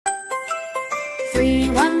3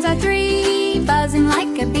 ones are 3, buzzing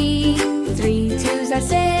like a bee. 3 twos are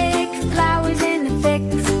 6, flowers in a fix.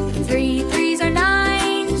 3 threes are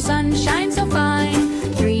 9, sunshine so fine.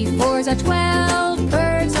 3 fours are 12,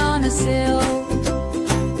 birds on a sill.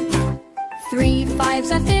 3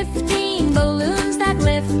 fives are 15, balloons that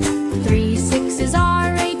lift. 3 sixes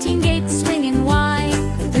are 18, gates swinging wide.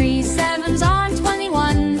 3 sevens are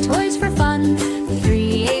 21, toys for fun.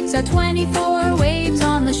 3 eights are 24, waves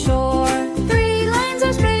on the shore. 3 lines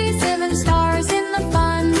are straight, 7 stars in the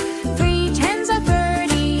fun. 3 tens are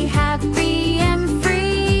 30, happy and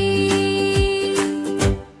free.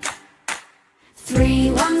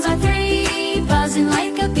 3 ones are 3, buzzing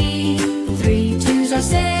like a bee. 3 twos are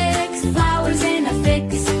 6, flowers in a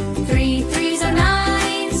fix. 3 threes are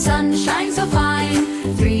 9, sunshine so fine.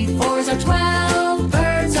 3 fours are 12,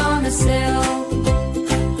 birds on a sill.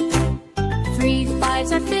 3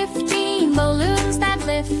 fives are 15, balloons that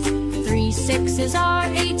lift. 3 sixes are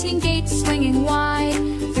 18, gates swinging wide.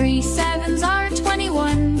 3 sevens are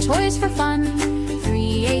 21, toys for fun.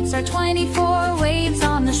 3 eights are 24, waves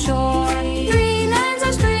on the shore. 3 nines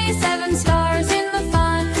are straight, 7 stars in the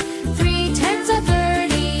fun. 3 tens are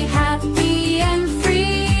 30, happy and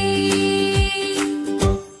free.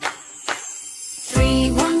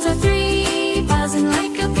 3 ones are 3, buzzing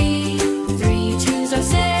like a bee. 3 twos are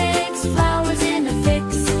 6, flowers in a fix.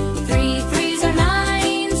 3 threes are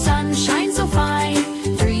 9, sunshine so fine.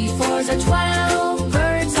 3 fours are 12,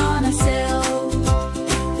 birds on a sill.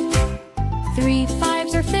 3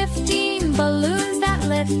 fives are 15, balloons that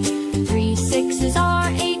lift. 3 sixes are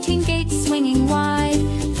 18, gates swinging wide.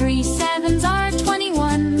 3 sevens are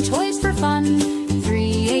 21, toys for fun.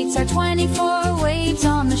 3 eights are 24, waves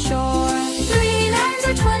on the shore. 3 nines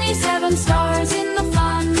are 27, stars in the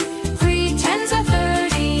fun. 3 tens are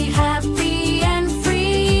 30, happy and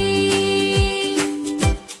free.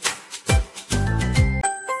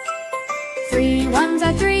 3 ones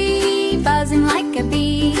are 3, buzzing like a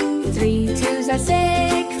bee. 3 twos are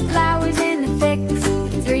 6, flowers in a fix.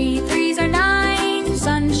 3 threes are 9,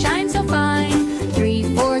 sunshine so fine.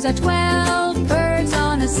 3 fours are 12, birds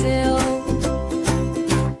on a sill.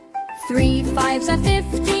 3 fives are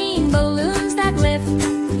 15, balloons that lift.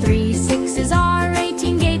 3 sixes are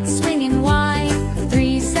 18, gates swinging wide.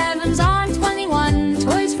 3 sevens are 21,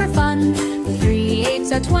 toys for fun. 3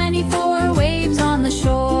 eights are 24, waves on the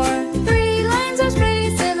shore. 3 lines are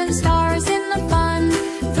straight, 7 stars in the fun.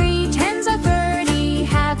 3 tens are 30,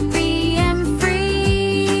 happy and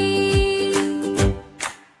free.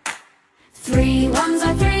 3 ones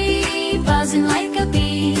are 3, buzzing like a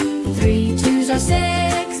bee. 3 twos are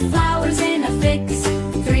 6, flowers in a fix.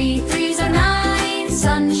 3 threes are 9,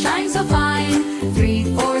 sunshine so fine.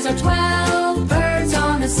 3 fours are 12, birds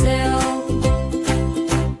on a sill.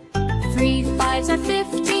 3 fives are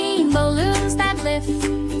 15, balloons that lift.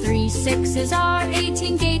 3 sixes are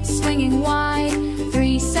 18, gates swinging wide.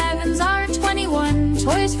 3 sevens are 21,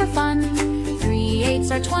 toys for fun. 3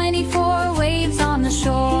 eights are 24, waves on the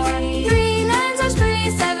shore. 3 nines are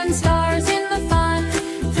straight, 7 stars in the fun.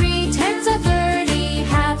 3 tens are 30,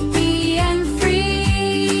 happy and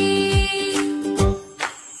free.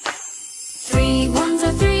 3 ones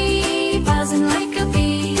are 3, buzzing like a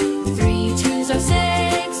bee. 3 twos are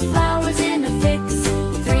 6, flowers in a fix.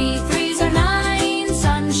 3 threes are 9,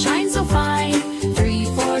 sunshine so fine. 3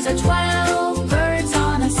 fours are 12, birds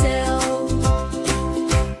on a sill.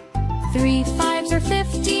 3 fives are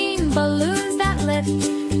 15, balloons that lift.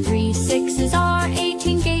 3 sixes are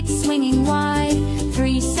 18, gates swinging wide.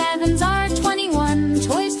 3 sevens are 21,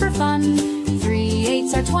 toys for fun. 3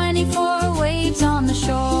 eights are 24, waves on the